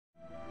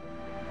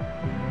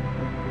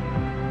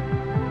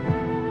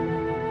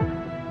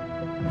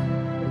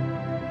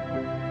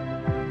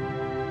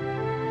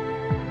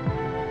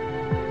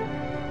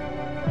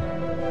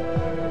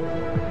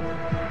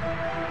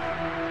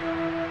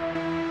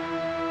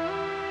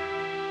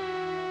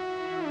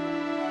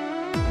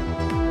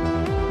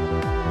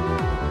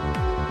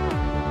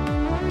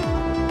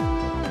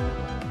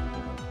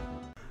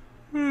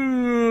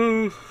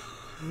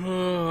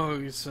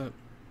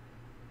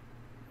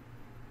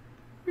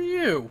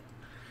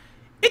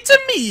It's a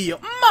me,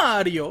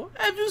 Mario!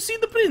 Have you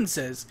seen the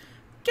princess?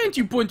 Can't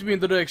you point me in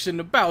the direction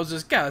of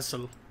Bowser's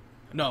castle?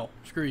 No,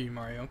 screw you,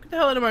 Mario. Get the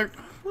hell out of my...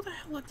 Who the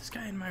hell let this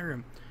guy in my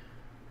room?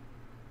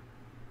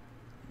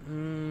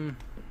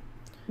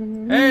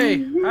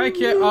 Hey, hi,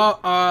 kid. Hello.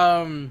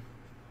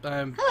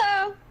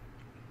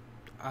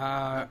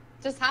 Uh...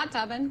 Just hot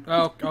tubbing.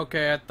 Oh,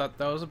 okay, I thought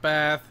that was a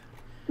bath.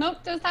 Nope,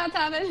 just hot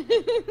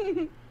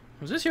tubbing.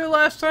 Was this here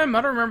last time?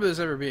 I don't remember this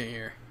ever being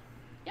here.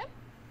 Yep.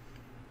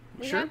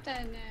 We Sure? have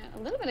done a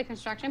little bit of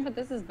construction, but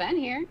this has been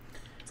here.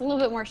 It's a little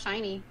bit more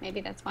shiny.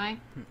 Maybe that's why.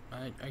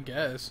 I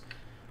guess.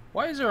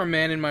 Why is there a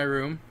man in my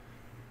room?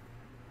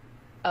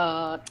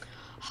 The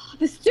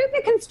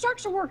stupid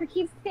construction worker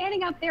keeps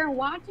standing up there and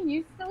watching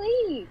you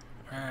sleep.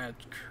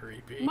 That's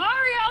creepy.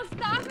 Mario,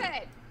 stop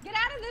it! Get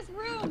out of this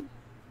room.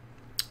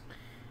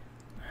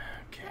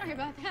 Okay. Sorry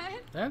about that.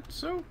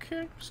 That's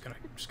okay. I'm just gonna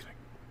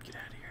get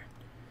out of here.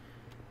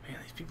 Man,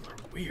 these people are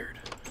weird.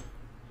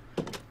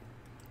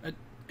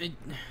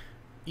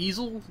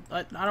 Easel?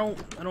 I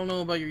don't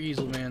know about your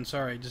easel, man.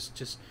 Sorry.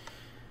 Just.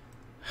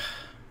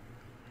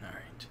 All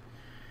right.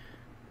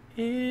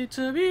 It's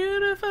a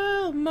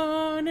beautiful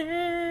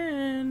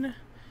morning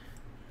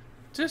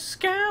to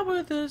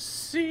scour the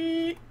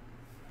sea.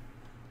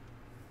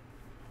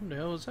 What the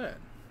hell is that?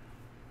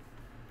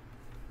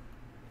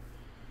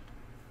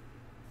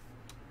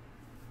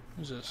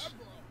 Who's this?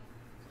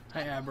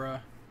 Hi,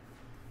 Abra.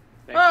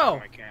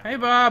 Oh! Hey,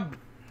 Bob!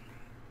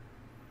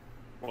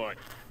 What?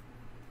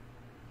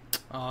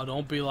 Oh,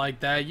 don't be like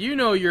that. You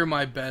know you're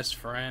my best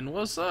friend.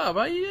 What's up?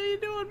 How you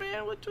doing,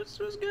 man? What's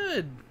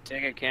good?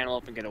 Take a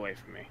cantaloupe and get away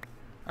from me.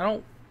 I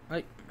don't...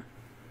 like...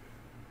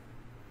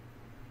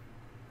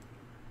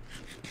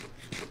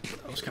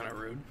 That was kind of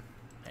rude.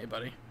 Hey,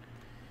 buddy.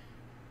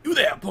 You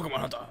there, Pokemon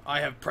Hunter!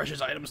 I have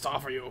precious items to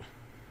offer you.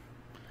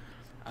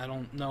 I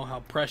don't know how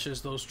precious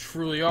those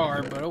truly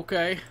are, but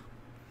okay.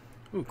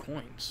 Ooh,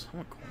 coins. I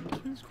want coins. What are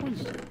these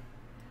coins do?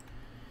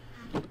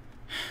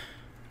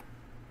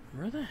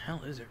 Where the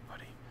hell is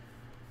everybody?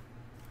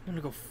 I'm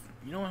gonna go...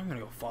 You know what? I'm gonna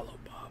go follow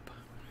Bob.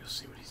 You'll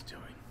see what he's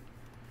doing.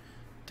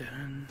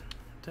 Dun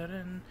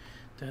dun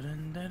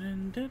dun dun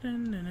dun dun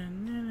dun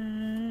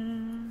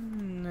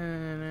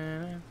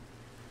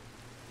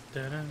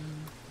dun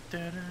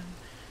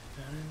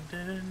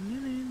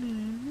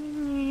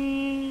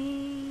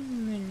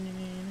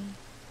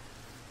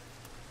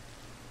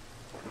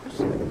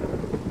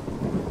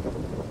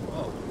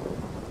Whoa.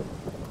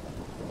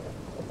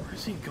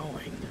 Where's he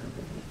going?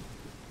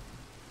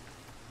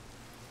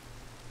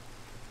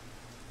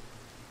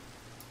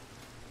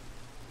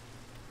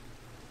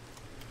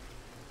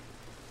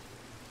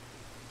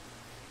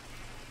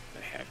 I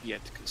have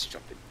yet to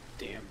construct a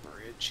damn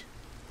bridge.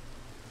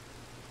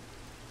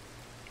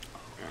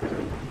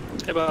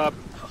 Hey, Bob.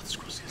 Oh, the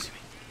squirrel's gonna see me.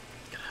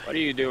 What are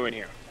you doing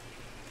here?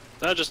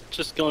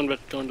 Just going to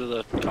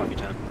the coffee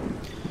time.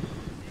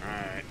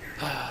 Alright.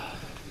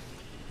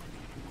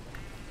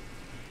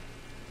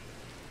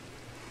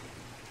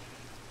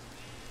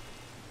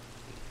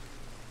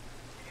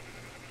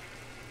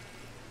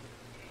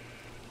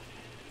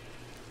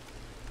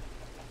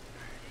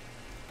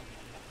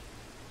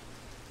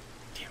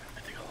 Damn it, I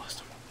think I lost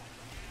him.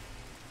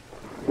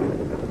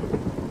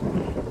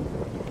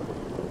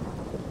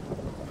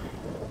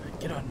 I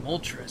get on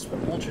Moltres, but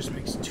Moltres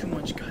makes too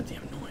much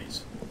goddamn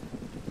noise.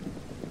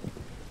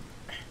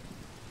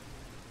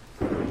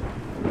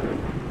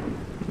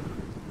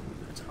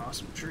 That's an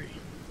awesome tree.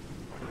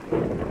 Oh,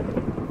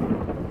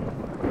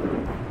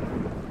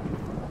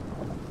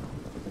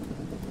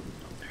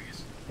 there he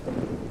is.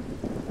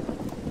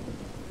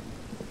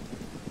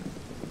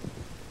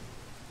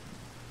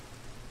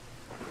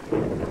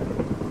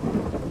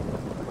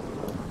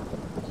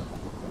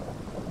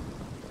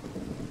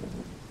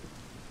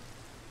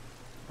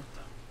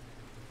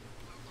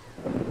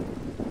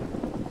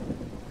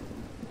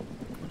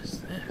 What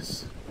is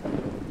this?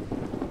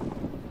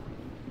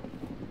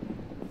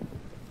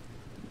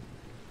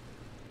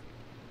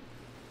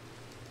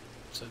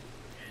 It's a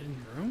hidden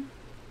room?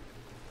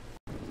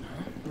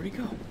 Huh? Where'd he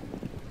go?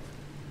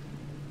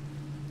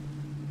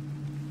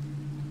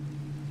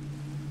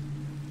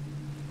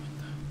 What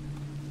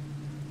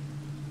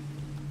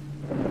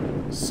the?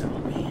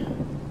 Celebi?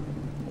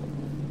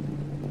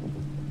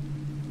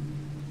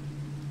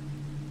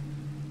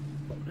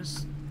 What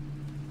is...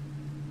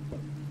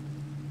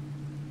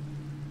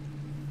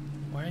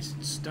 Why is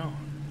it stone?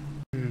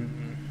 I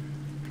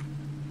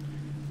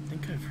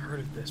think I've heard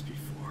of this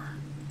before.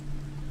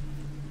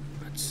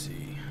 Let's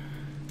see.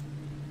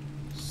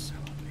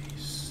 Celebi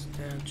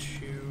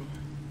statue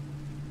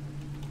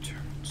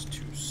turns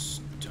to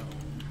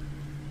stone.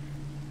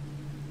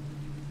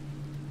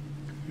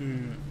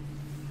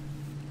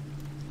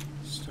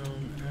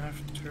 Stone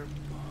after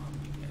Bob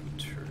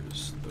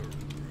enters the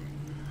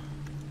room.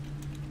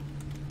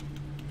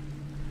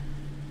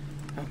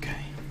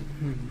 Okay.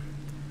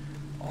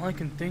 All I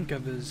can think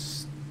of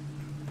is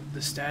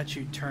the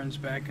statue turns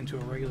back into a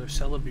regular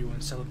Celebi when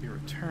Celebi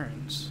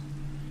returns.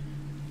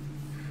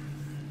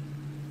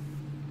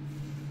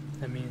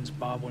 That means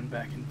Bob went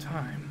back in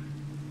time.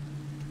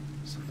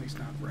 Something's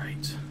not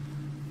right.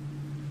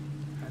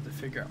 I had to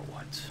figure out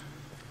what.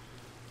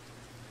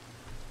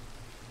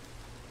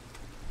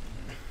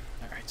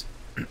 Alright.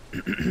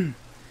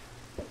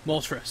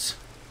 Moltres.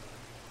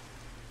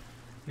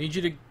 Need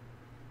you to...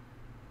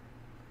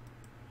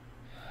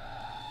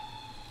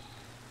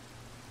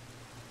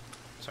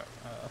 Sorry,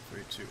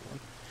 3, 2, 1.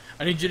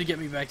 I need you to get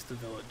me back to the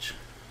village.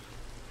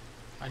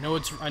 I know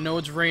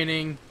it's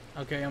raining.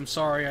 Okay, I'm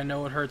sorry. I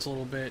know it hurts a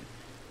little bit.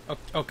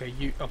 Okay,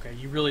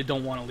 you really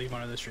don't want to leave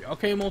under this tree.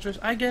 Okay, Moltres,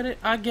 I get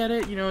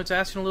it. You know, it's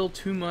asking a little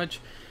too much.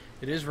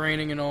 It is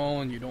raining and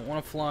all, and you don't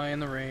want to fly in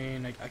the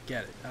rain. I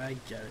get it.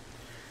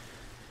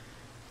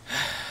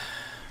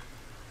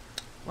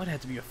 Why'd it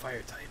have to be a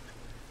fire type?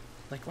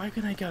 Like, why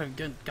couldn't I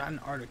gotten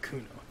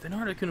Articuno? Then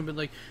Articuno would be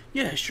like,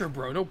 yeah, sure,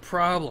 bro, no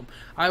problem.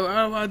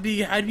 I'd be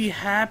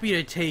happy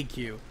to take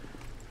you.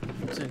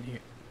 What's in here?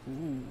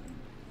 Ooh,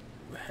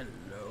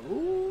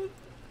 hello?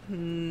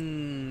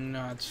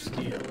 Not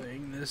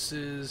stealing. This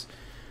is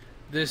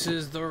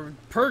the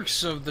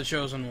perks of the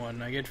Chosen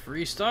One. I get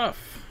free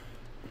stuff.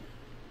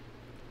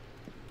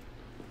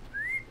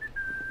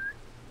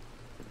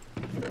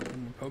 Any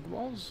more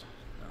Pokeballs?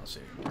 I'll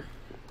see anymore.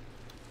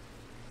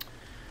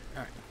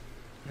 Alright.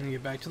 I'm gonna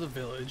get back to the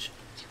village.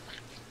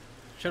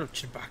 Shut up,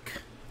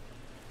 Chibak.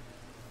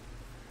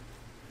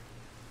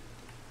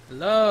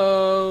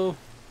 Hello?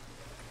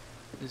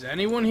 Is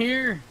anyone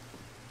here?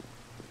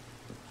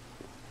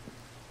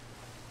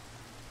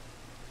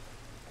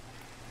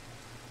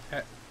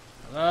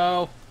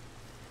 Hello?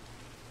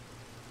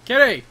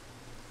 Kitty!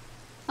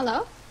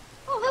 Hello?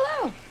 Oh,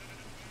 hello.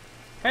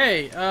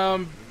 Hey,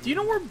 do you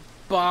know where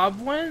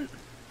Bob went?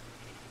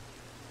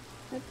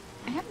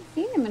 I haven't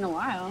seen him in a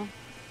while.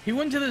 He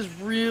went to this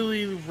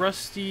really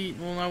rusty,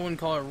 well, I wouldn't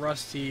call it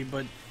rusty,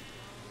 but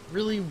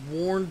really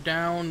worn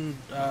down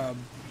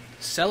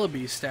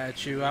Celebi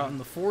statue out in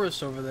the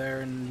forest over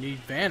there, and he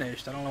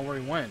vanished. I don't know where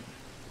he went.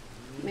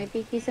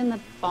 Maybe he's in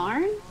the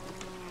barn?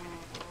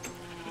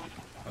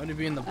 Why would he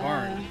be in the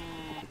barn?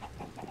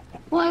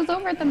 Well, I was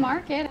over at the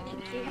market. I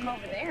didn't see him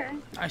over there.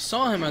 I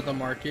saw him at the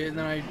market, and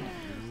then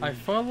I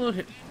followed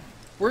him.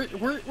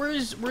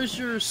 Where's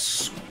your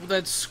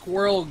that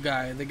squirrel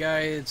guy? The guy,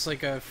 it's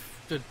like a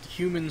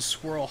human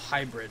squirrel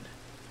hybrid.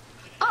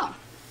 Oh,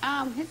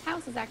 his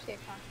house is actually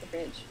across the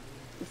bridge.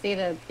 You see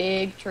the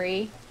big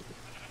tree?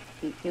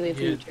 He lives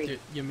in the tree.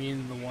 You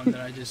mean the one that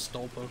I just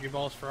stole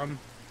Pokeballs from?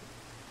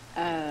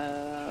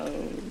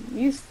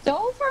 You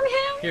stole from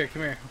him? Here,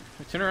 come here.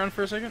 Turn around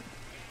for a second.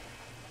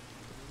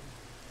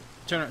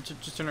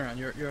 Just turn around.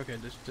 You're okay.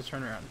 Just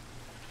turn around.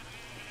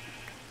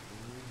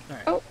 All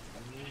right. Oh.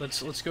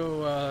 Let's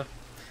go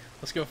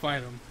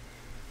find him.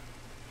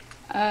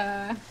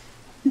 Uh.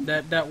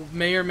 That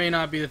may or may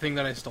not be the thing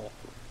that I stole.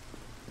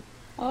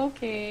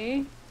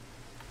 Okay.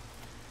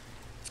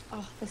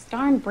 Oh, this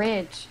darn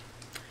bridge.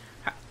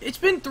 It's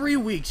been 3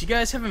 weeks. You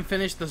guys haven't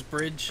finished this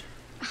bridge.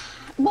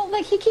 Well,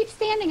 like, he keeps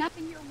standing up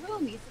in your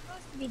room. He's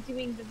supposed to be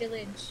doing the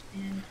village,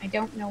 and I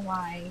don't know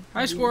why.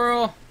 Hi,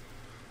 squirrel.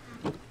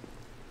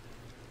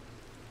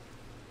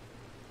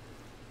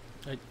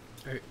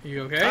 Are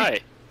you okay? Hi.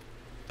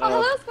 Oh,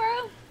 hello,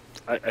 squirrel.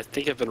 I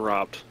think I've been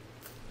robbed.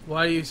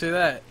 Why do you say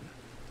that?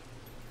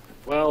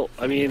 Well,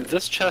 I mean,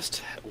 this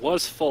chest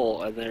was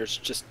full, and there's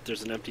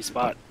an empty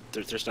spot.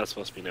 There's not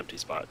supposed to be an empty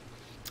spot.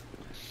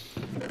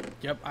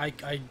 Yep, I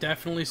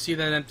definitely see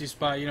that empty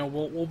spot. You know,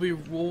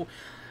 we'll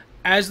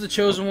as the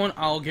Chosen One,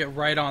 I'll get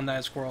right on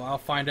that squirrel. I'll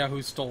find out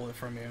who stole it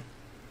from you.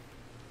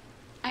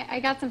 I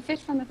got some fish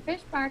from the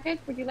fish market.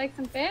 Would you like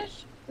some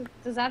fish?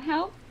 Does that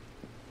help?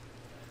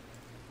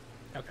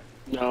 Okay.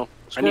 No,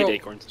 Squirrel, I need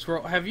acorns.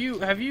 Squirrel, have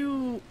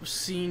you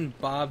seen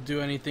Bob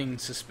do anything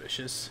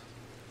suspicious?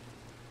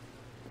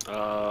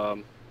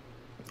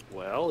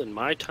 Well, in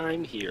my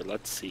time here,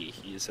 let's see.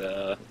 He's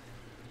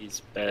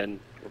been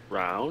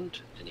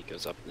around, and he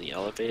goes up in the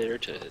elevator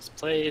to his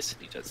place,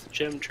 and he does the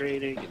gym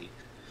training, and he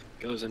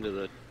goes into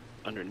the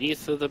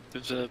underneath of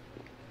the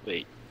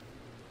wait.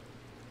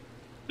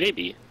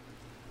 Maybe.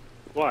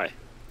 Why?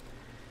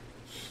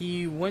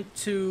 He went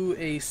to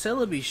a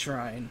Celebi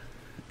shrine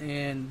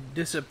and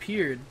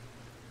disappeared.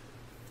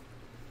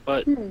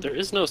 But there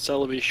is no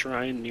Celebi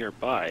shrine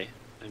nearby.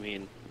 I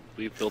mean,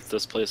 we built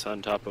this place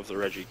on top of the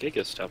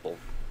Regigigas temple.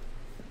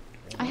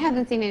 I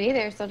haven't seen it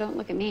either, so don't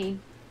look at me.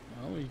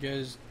 Well, you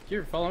guys,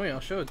 here, follow me.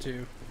 I'll show it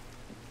to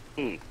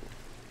you.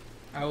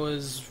 I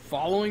was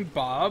following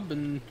Bob,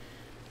 and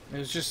it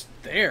was just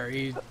there.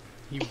 He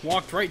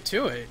walked right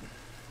to it.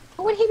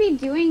 What would he be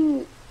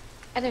doing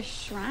at a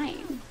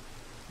shrine?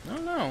 I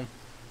don't know.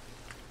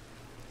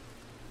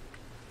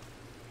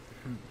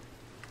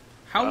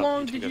 How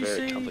long did you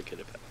say?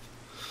 Complicated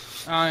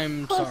path.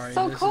 I'm Oh, sorry. it's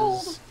so this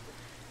cold. is.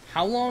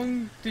 How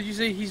long did you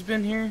say he's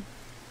been here?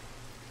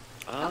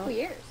 A couple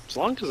years. As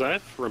long as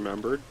I've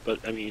remembered, but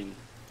I mean,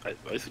 I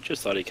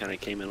just thought he kind of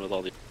came in with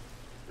all the.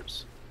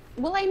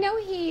 Well, I know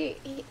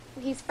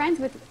he's friends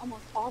with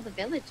almost all the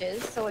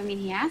villages, so I mean,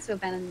 he has to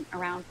have been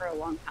around for a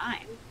long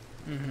time.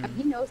 Mm-hmm.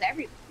 He knows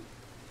everyone.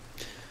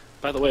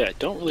 By the way, I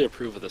don't really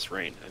approve of this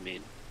rain. I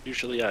mean,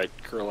 Usually I'd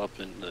curl up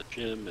in the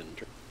gym and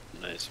drink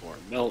nice warm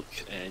milk,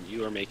 and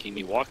you are making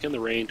me walk in the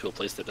rain to a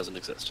place that doesn't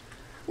exist.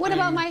 What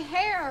about my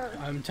hair?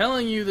 I'm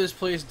telling you, this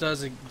place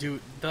does.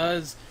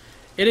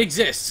 It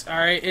exists. All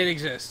right, it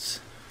exists.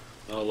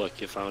 Oh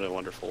look, you found a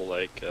wonderful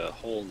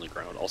hole in the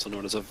ground, also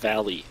known as a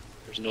valley.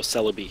 There's no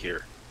Celebi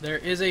here. There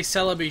is a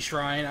Celebi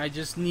shrine. I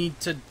just need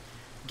to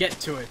get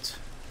to it.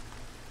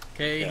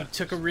 Okay, Yeah. he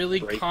took a really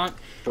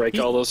Break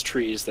all those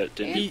trees that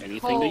didn't do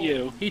anything to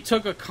you. He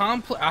took a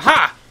complex.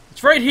 Aha!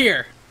 It's right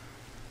here.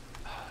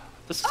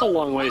 This is a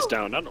long ways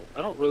down. I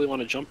don't really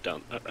want to jump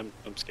down.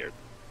 I'm scared.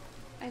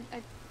 I'm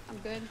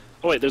good.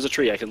 Oh wait, there's a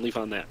tree. I can leap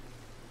on that.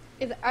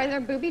 Are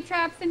there booby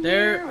traps in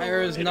here?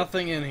 There is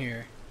nothing in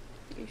here.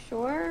 You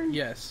sure?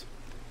 Yes.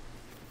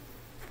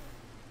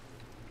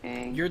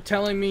 Okay. You're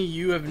telling me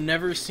you have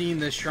never seen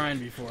this shrine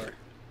before?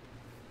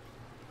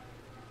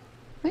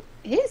 What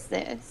is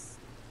this?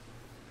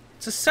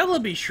 It's a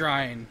Celebi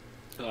shrine.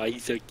 Oh,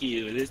 he's so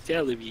cute. It's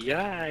Celebi.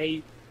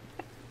 Hi.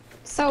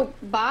 So,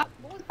 Bob,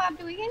 what was Bob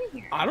doing in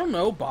here? I don't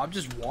know. Bob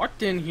just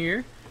walked in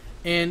here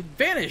and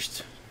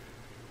vanished.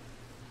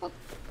 Well,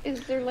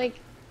 is there like...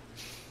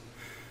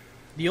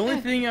 The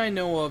only thing I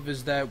know of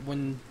is that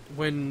when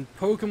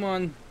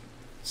Pokemon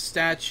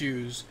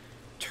statues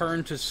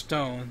turn to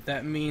stone,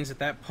 that means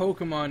that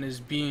Pokemon is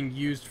being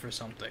used for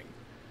something.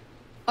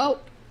 Oh,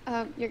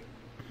 you're...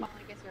 Well,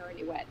 I guess you're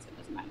already wet, so it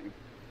doesn't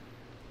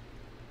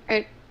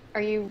matter.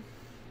 Are you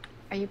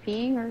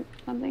peeing or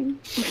something?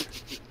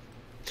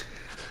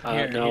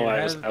 No,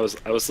 I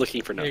was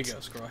looking for nuts. There you go,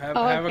 Squirrel.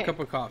 Have a cup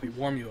of coffee.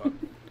 Warm you up.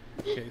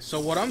 Okay, so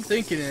what I'm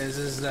thinking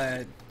is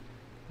that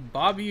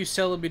Bob used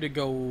Celebi to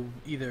go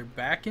either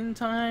back in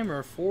time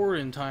or forward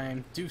in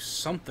time, do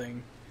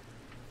something.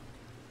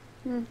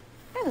 That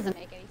doesn't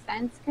make any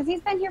sense, because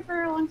he's been here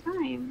for a long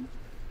time.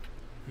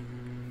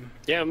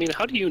 Yeah, I mean,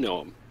 how do you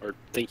know him? Or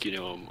think you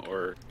know him?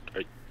 Or...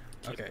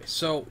 Okay,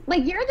 so...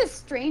 Like, you're the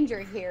stranger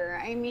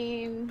here. I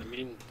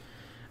mean...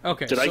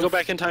 Okay, Did I go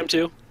back in time,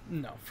 too?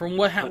 No. From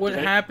what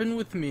happened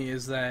with me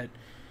is that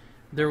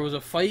there was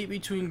a fight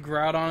between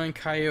Groudon and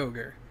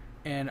Kyogre,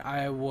 and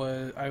I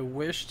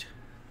wished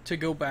to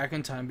go back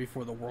in time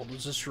before the world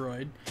was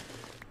destroyed.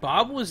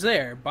 Bob was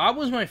there. Bob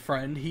was my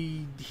friend.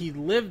 He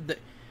lived...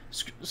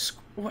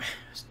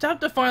 Stop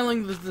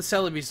defiling the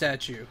Celebi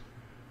statue.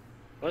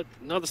 What?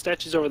 No, the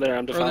statue's over there.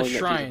 I'm defiling Or the that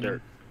shrine. piece of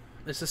dirt.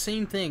 It's the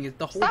same thing.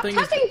 The whole Stop thing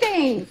touching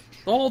things!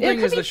 The whole There thing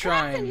could is be the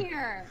traps in shrine.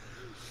 here.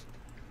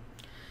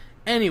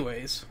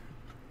 Anyways,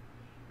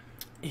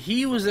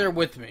 he was there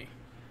with me.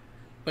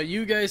 But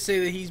you guys say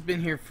that he's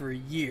been here for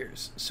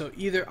years. So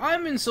either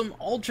I'm in some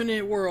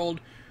alternate world,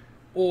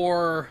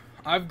 or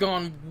I've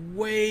gone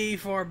way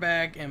far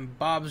back and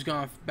Bob's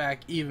gone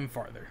back even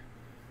farther.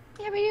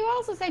 Yeah, but you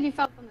also said you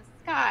fell from the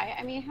sky.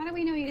 I mean, how do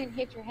we know you didn't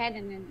hit your head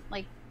and then,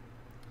 like,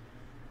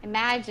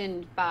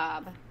 imagined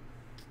Bob?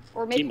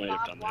 Or maybe He might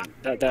have Bob done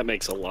that. That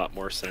makes a lot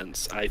more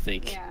sense, I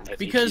think. Yeah. I think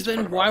Because he's part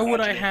then of why our would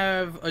I imagining.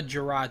 have a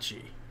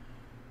Jirachi?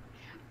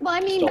 Well, I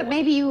mean, Stolen. but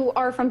maybe you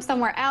are from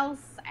somewhere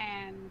else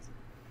and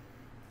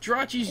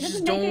Jirachis it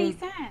just doesn't make any don't.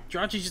 sense.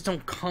 Jirachis just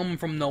don't come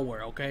from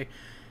nowhere. Okay,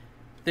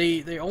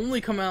 they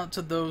only come out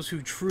to those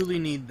who truly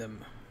need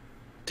them.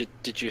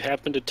 Did you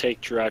happen to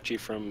take Jirachi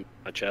from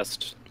a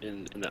chest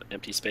in that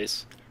empty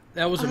space?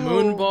 That was a Oh.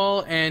 moon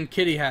ball, and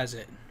Kitty has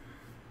it.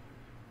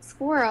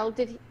 Squirrel,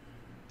 did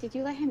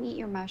you let him eat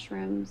your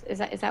mushrooms? Is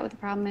that what the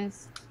problem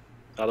is?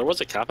 There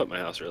was a cop at my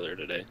house earlier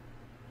today.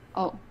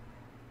 Oh.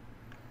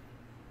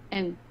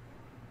 And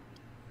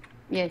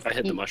yes, I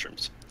hid the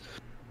mushrooms.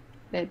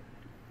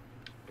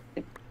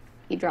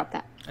 He dropped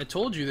that. I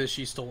told you that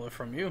she stole it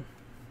from you.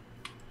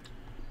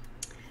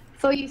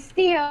 So you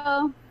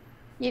steal.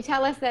 You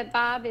tell us that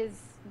Bob is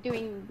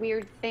doing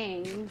weird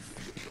things.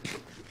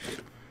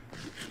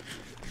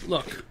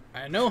 Look,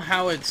 I know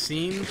how it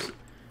seems.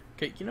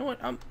 Okay, you know what?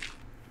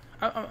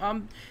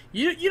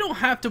 You don't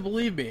have to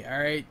believe me. All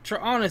right,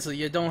 honestly,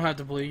 you don't have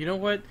to believe. You know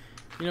what?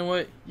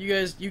 You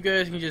guys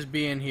can just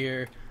be in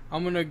here.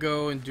 I'm gonna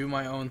go and do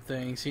my own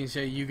thing. Since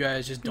you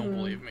guys just don't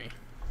believe me.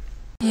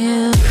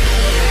 Yeah.